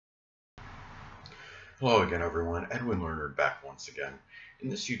Hello again, everyone. Edwin Learnard back once again. In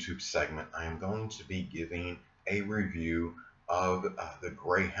this YouTube segment, I am going to be giving a review of the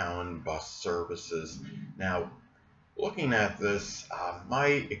Greyhound Bus services. Now, looking at this, my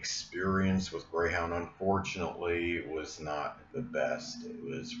experience with Greyhound, unfortunately, was not the best.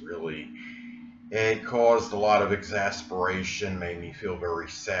 It caused a lot of exasperation, made me feel very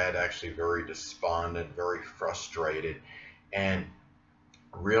sad, actually very despondent, very frustrated, and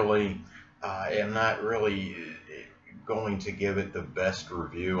really, am not really going to give it the best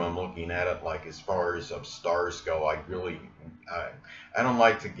review. I'm looking at it like as far as stars go. I don't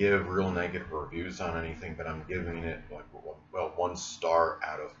like to give real negative reviews on anything, but I'm giving it like, well, 1 star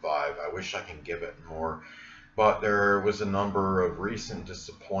out of 5. I wish I can give it more, but there was a number of recent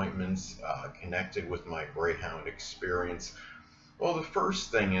disappointments connected with my Greyhound experience. Well, the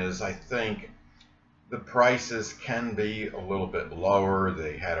first thing is, I think the prices can be a little bit lower.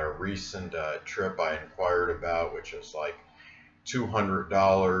 They had a recent trip I inquired about, which was like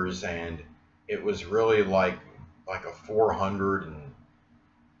 $200, and it was really like a 400 and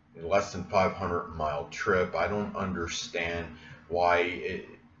less than 500-mile trip. I don't understand why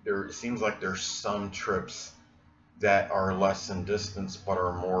it seems like there's some trips that are less in distance but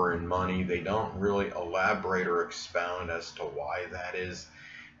are more in money. They don't really elaborate or expound as to why that is.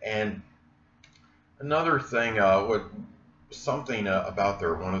 And another thing, something about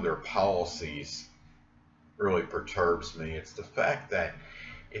one of their policies really perturbs me. It's the fact that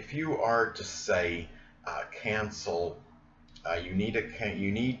if you are to say cancel, you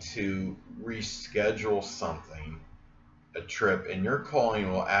need to reschedule something, a trip, and you're calling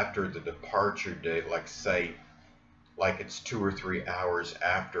after the departure date, like say, like it's 2 or 3 hours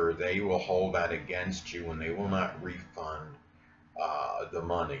after. They will hold that against you, and they will not refund the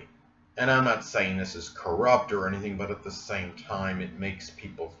money. And I'm not saying this is corrupt or anything, but at the same time, it makes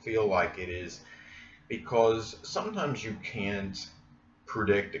people feel like it is, because sometimes you can't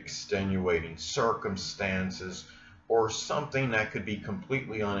predict extenuating circumstances or something that could be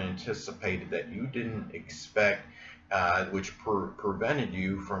completely unanticipated that you didn't expect, which prevented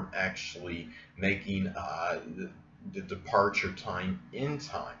you from actually making the departure time in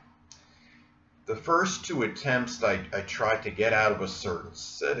time. The first 2 attempts I tried to get out of a certain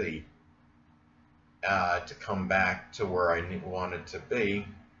city to come back to where I wanted to be,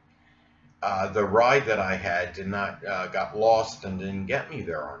 the ride that I had got lost and didn't get me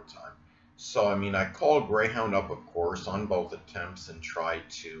there on time. So I mean, I called Greyhound up, of course, on both attempts and tried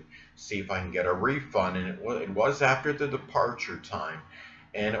to see if I can get a refund, and it was after the departure time,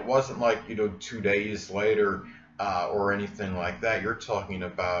 and it wasn't like 2 days later or anything like that. You're talking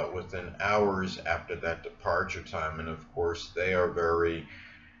about within hours after that departure time. And of course, they are very,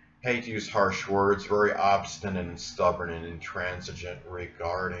 hate to use harsh words, very obstinate and stubborn and intransigent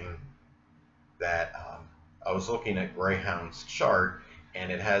regarding that. I was looking at Greyhound's chart,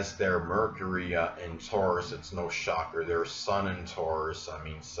 and it has their Mercury in Taurus. It's no shocker. Their Sun in Taurus. I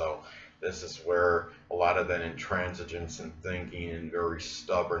mean, so this is where a lot of that intransigence and thinking, and very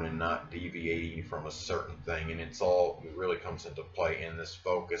stubborn and not deviating from a certain thing. And it really comes into play in this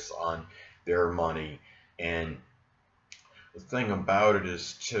focus on their money. And the thing about it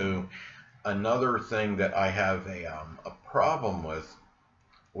is, too, another thing that I have a problem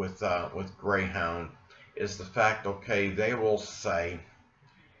with Greyhound is the fact, okay, they will say,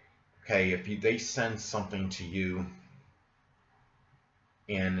 okay, if they send something to you,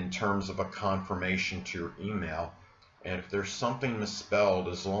 and in terms of a confirmation to your email, and if there's something misspelled,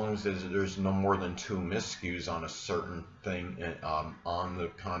 as long as there's no more than 2 miscues on a certain thing on the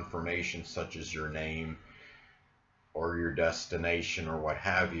confirmation, such as your name or your destination or what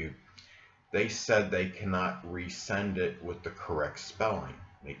have you, they said they cannot resend it with the correct spelling.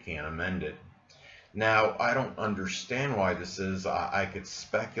 They can't amend it. Now, I don't understand why this is. I could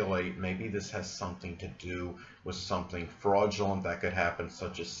speculate maybe this has something to do with something fraudulent that could happen,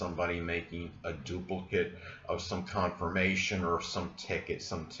 such as somebody making a duplicate of some confirmation or some ticket,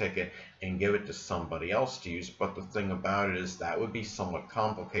 and give it to somebody else to use. But the thing about it is that would be somewhat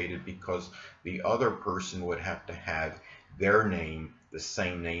complicated, because the other person would have to have their name, the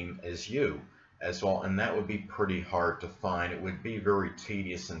same name as you as well, and that would be pretty hard to find. It would be very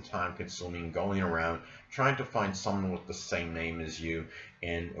tedious and time consuming going around trying to find someone with the same name as you,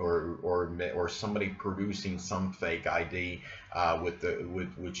 and or somebody producing some fake ID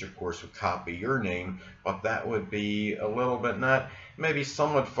which of course would copy your name. But that would be a little bit, not maybe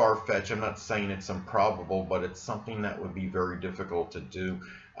somewhat far-fetched. I'm not saying it's improbable, but it's something that would be very difficult to do.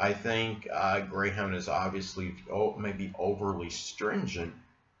 I think Greyhound is obviously maybe overly stringent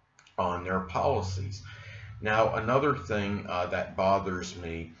on their policies. Now, another thing that bothers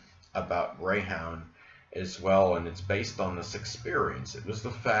me about Greyhound as well, and it's based on this experience. It was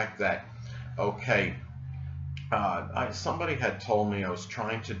the fact that, okay, somebody had told me I was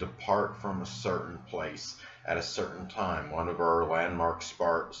trying to depart from a certain place at a certain time, one of our landmark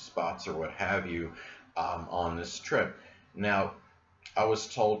spots or what have you, on this trip. Now, I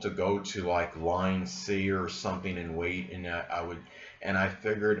was told to go to like line C or something and wait, and I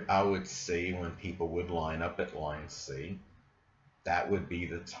figured I would see when people would line up at line C. That would be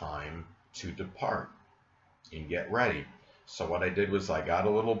the time to depart and get ready. So what I did was I got a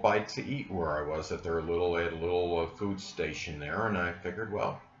little bite to eat where I was at they had a little food station there, and I figured,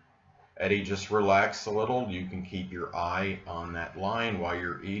 well, Eddie, just relax a little. You can keep your eye on that line while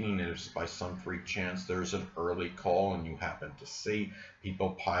you're eating. And if by some freak chance there's an early call and you happen to see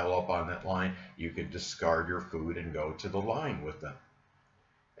people pile up on that line, you could discard your food and go to the line with them.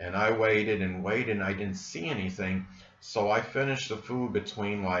 And I waited and waited, and I didn't see anything. So I finished the food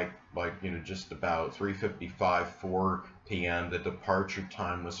between just about 3:55, 4 p.m. The departure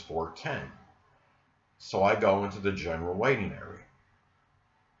time was 4:10. So I go into the general waiting area.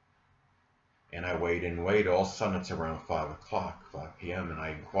 And I wait and wait. All of a sudden it's around 5 p.m. and I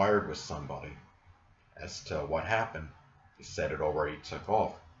inquired with somebody as to what happened. He said it already took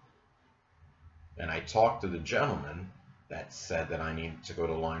off. And I talked to the gentleman that said that I needed to go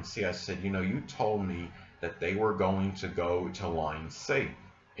to line C. I said, you told me that they were going to go to line C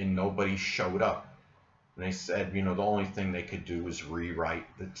and nobody showed up. And they said, the only thing they could do was reroute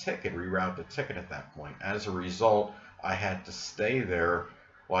the ticket at that point. As a result, I had to stay there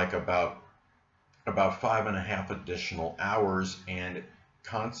like about 5.5 additional hours, and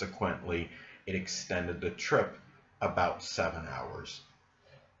consequently, it extended the trip about 7 hours.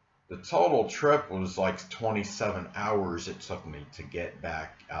 The total trip was like 27 hours it took me to get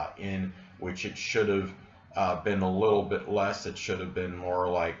back in, which it should have been a little bit less. It should have been more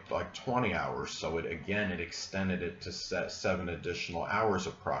like 20 hours. So it extended it to 7 additional hours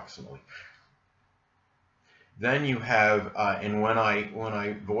approximately. Then you have, and when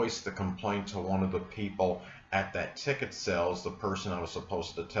I voiced the complaint to one of the people at that ticket sales, the person I was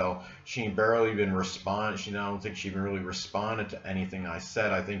supposed to tell, she barely even responded. I don't think she even really responded to anything I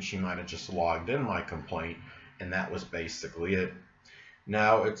said. I think she might have just logged in my complaint, and that was basically it.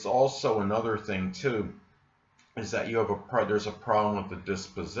 Now, it's also another thing too, is that there's a problem with the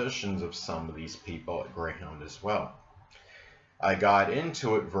dispositions of some of these people at Greyhound as well. I got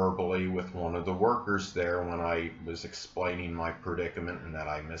into it verbally with one of the workers there when I was explaining my predicament and that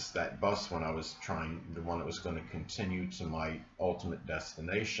I missed that bus when I was the one that was going to continue to my ultimate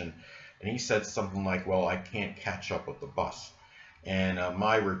destination. And he said something like, well, I can't catch up with the bus. And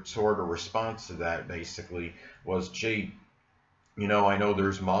my retort or response to that basically was, gee, I know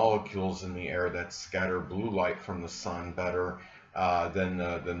there's molecules in the air that scatter blue light from the sun better than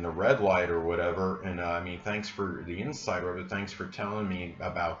the red light or whatever, and I mean, thanks for the insight, or thanks for telling me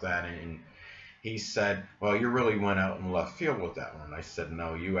about that. And he said, well, you really went out in left field with that one. I said,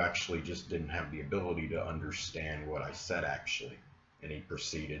 no, you actually just didn't have the ability to understand what I said actually. And he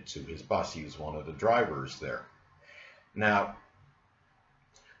proceeded to his bus. He was one of the drivers there. Now,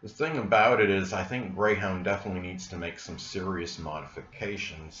 the thing about it is, I think Greyhound definitely needs to make some serious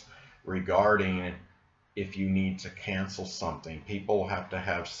modifications regarding if you need to cancel something. People have to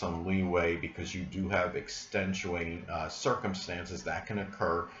have some leeway because you do have extenuating circumstances that can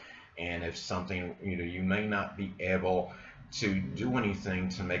occur, and if something, you may not be able to do anything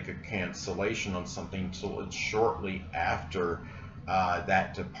to make a cancellation on something until it's shortly after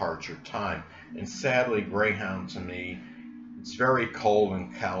that departure time. And sadly, Greyhound, to me, it's very cold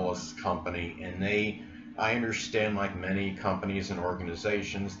and callous company, and I understand, like many companies and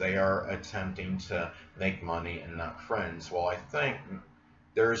organizations, they are attempting to make money and not friends. Well, I think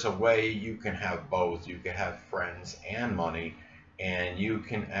there's a way you can have both. You can have friends and money, and you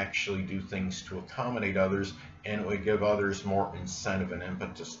can actually do things to accommodate others, and it would give others more incentive and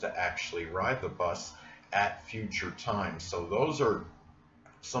impetus to actually ride the bus at future times. So those are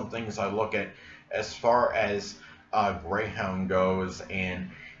some things I look at as far as Greyhound goes. And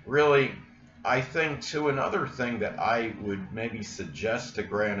really, I think too, another thing that I would maybe suggest to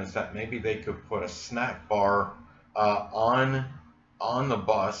Greyhound is that maybe they could put a snack bar on the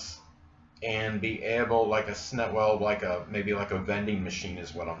bus and be able, like maybe like a vending machine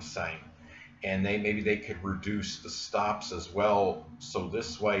is what I'm saying. And maybe they could reduce the stops as well, so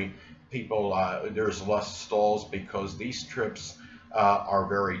this way people there's less stalls, because these trips are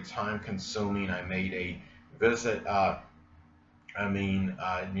very time consuming. I made a visit. I made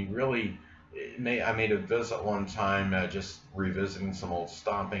a visit one time, just revisiting some old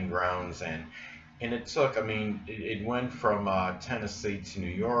stomping grounds, and it took, it went from Tennessee to New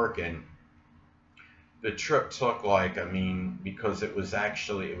York, and the trip took like, I mean, because it was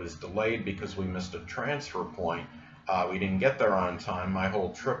delayed because we missed a transfer point. We didn't get there on time. My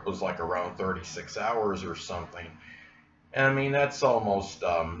whole trip was like around 36 hours or something. And I mean, that's almost,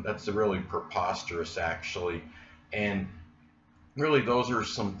 that's really preposterous actually. And really, those are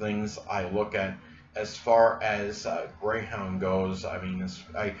some things I look at as far as Greyhound goes. I mean,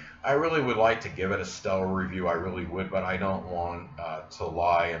 I really would like to give it a stellar review. I really would, but I don't want to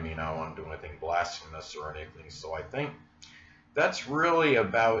lie. I mean, I don't want to do anything blasphemous or anything. So I think that's really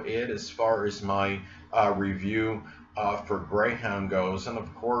about it as far as my review for Greyhound goes. And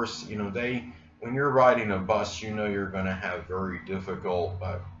of course, you know, when you're riding a bus, you know you're going to have very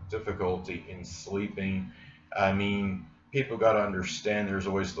difficulty in sleeping. I mean, people got to understand there's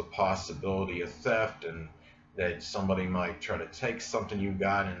always the possibility of theft and that somebody might try to take something you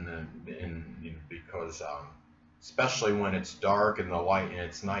got because especially when it's dark and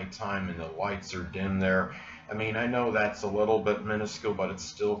it's nighttime and the lights are dim there. I mean, I know that's a little bit minuscule, but it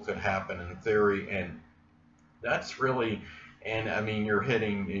still could happen in theory, and that's really, and I mean, you're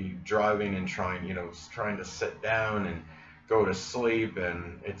driving and trying to sit down and go to sleep,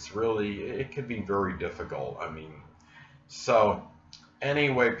 and it could be very difficult. I mean, so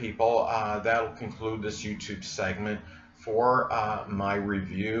anyway, people, that'll conclude this YouTube segment for my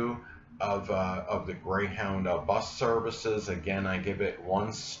review of the Greyhound bus services. Again, I give it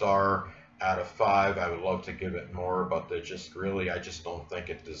 1 star out of 5. I would love to give it more, but I just don't think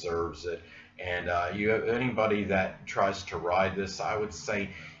it deserves it. And anybody that tries to ride this, I would say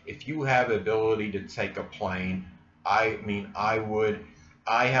if you have the ability to take a plane, I mean,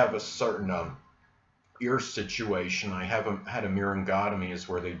 I have a certain ear situation. I haven't had a laryngotomy, is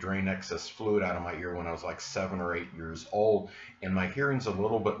where they drain excess fluid out of my ear when I was like 7 or 8 years old, and my hearing's a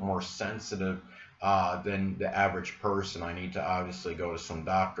little bit more sensitive than the average person. I need to obviously go to some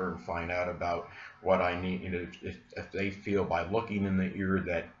doctor and find out about what I need. If they feel by looking in the ear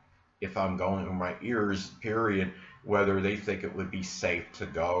that if I'm going in my ears, period, whether they think it would be safe to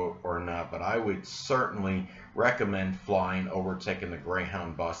go or not. But I would certainly recommend flying over taking the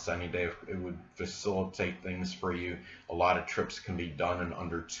Greyhound bus any day. It would facilitate things for you. A lot of trips can be done in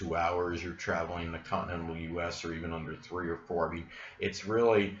under 2 hours. You're traveling in the continental U.S. or even under 3 or 4. I mean, it's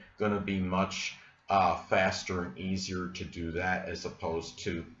really going to be much faster and easier to do that as opposed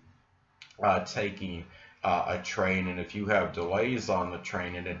to taking a train. And if you have delays on the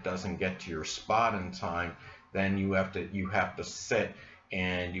train and it doesn't get to your spot in time, then you have to sit,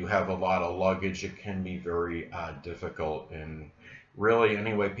 and you have a lot of luggage. It can be very difficult. And really,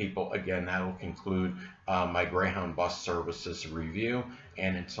 anyway, people, again, that will conclude my Greyhound bus services review.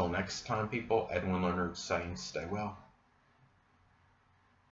 And until next time, people, Edwin Learnard saying, stay well.